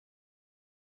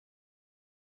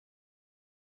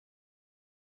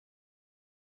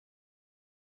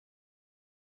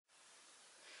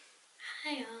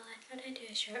Hi all, I thought I'd do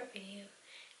a short video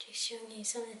just showing you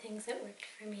some of the things that worked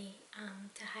for me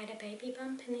to hide a baby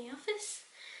bump in the office.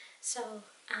 So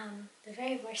the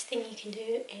very worst thing you can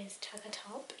do is tuck a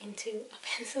top into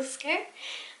a pencil skirt.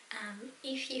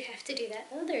 If you have to do that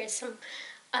though, there is some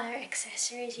other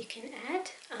accessories you can add.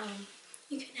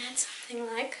 You can add something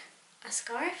like a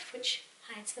scarf which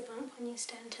hides the bump when you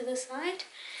stand to the side.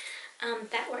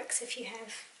 That works if you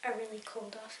have a really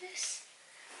cold office.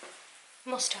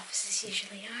 Most offices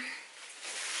usually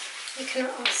are. You can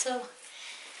also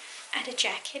add a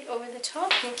jacket over the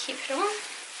top and keep it on.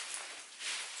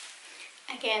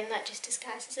 Again, that just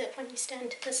disguises it when you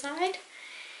stand to the side.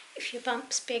 If your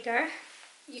bump's bigger,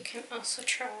 you can also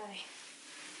try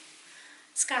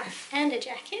a scarf and a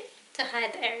jacket to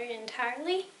hide the area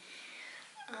entirely.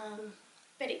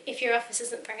 But if your office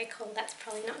isn't very cold, that's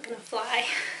probably not going to fly.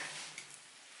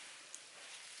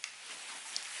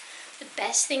 The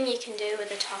best thing you can do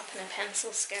with a top and a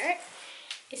pencil skirt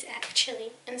is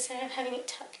actually, instead of having it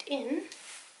tucked in,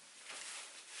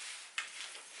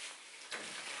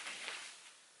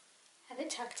 have it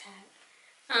tucked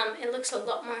out. It looks a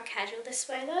lot more casual this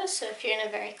way though, so if you're in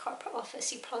a very corporate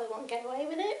office you probably won't get away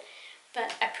with it,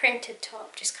 but a printed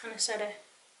top just kind of sort of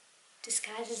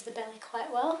disguises the belly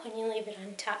quite well when you leave it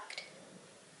untucked.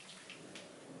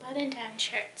 Button-down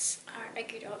shirts are a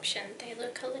good option. They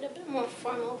look a little bit more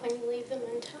formal when you leave them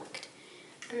untucked,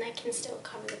 and they can still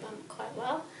cover the bump quite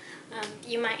well.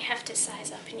 You might have to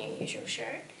size up in your usual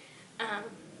shirt.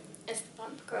 As the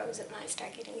bump grows it might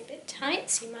start getting a bit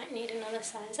tight, so you might need another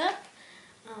size up,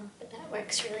 but that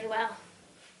works really well.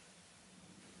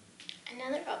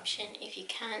 Another option, if you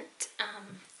can't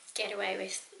get away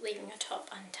with leaving a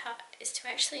top untucked, is to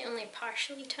actually only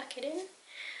partially tuck it in.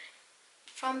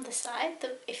 From the side,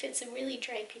 if it's a really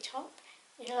drapey top,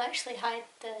 it'll actually hide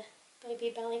the baby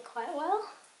belly quite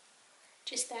well.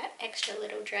 Just that extra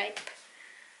little drape.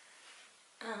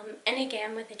 And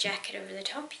again, with a jacket over the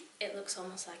top, it looks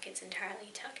almost like it's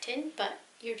entirely tucked in, but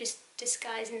you're just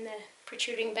disguising the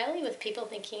protruding belly with people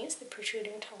thinking it's the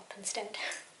protruding top instead.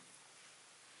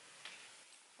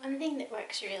 One thing that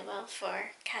works really well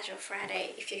for Casual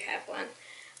Friday, if you have one,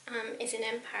 is an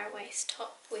empire waist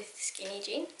top with skinny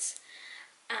jeans.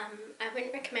 I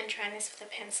wouldn't recommend trying this with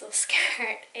a pencil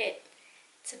skirt.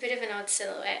 It's a bit of an odd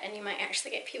silhouette and you might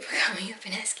actually get people coming up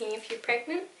and asking if you're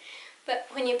pregnant. But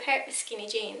when you pair it with skinny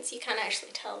jeans, you can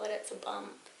actually tell that it's a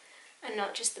bump and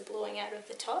not just the blowing out of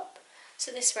the top.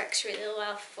 So this works really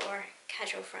well for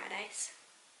Casual Fridays.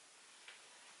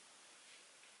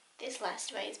 This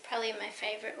last way is probably my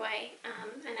favourite way,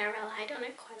 and I relied on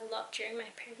it quite a lot during my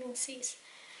pregnancies.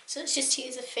 So it's just to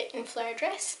use a fit and flare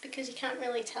dress, because you can't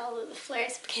really tell that the flare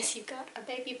is because you've got a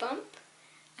baby bump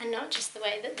and not just the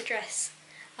way that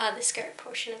the skirt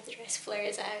portion of the dress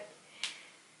flares out.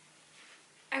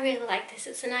 I really like this.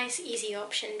 It's a nice easy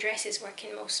option. Dresses work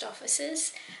in most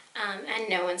offices, and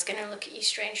no one's going to look at you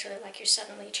strangely like you're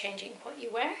suddenly changing what you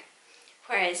wear.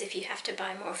 Whereas if you have to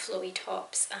buy more flowy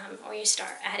tops or you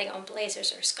start adding on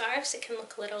blazers or scarves, it can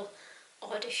look a little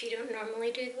odd if you don't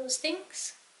normally do those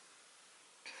things.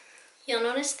 You'll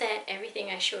notice that everything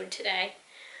I showed today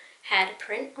had a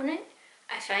print on it.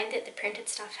 I find that the printed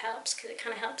stuff helps because it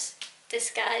kind of helps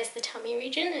disguise the tummy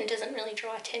region and doesn't really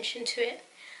draw attention to it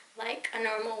like a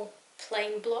normal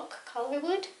plain block colour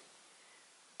would.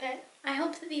 But I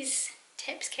hope that these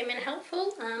tips came in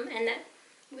helpful and that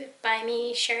by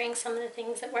me sharing some of the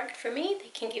things that worked for me, they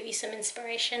can give you some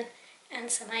inspiration and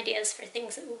some ideas for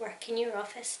things that will work in your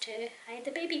office to hide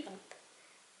the baby bump.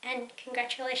 And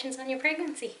congratulations on your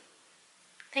pregnancy!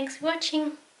 Thanks for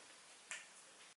watching!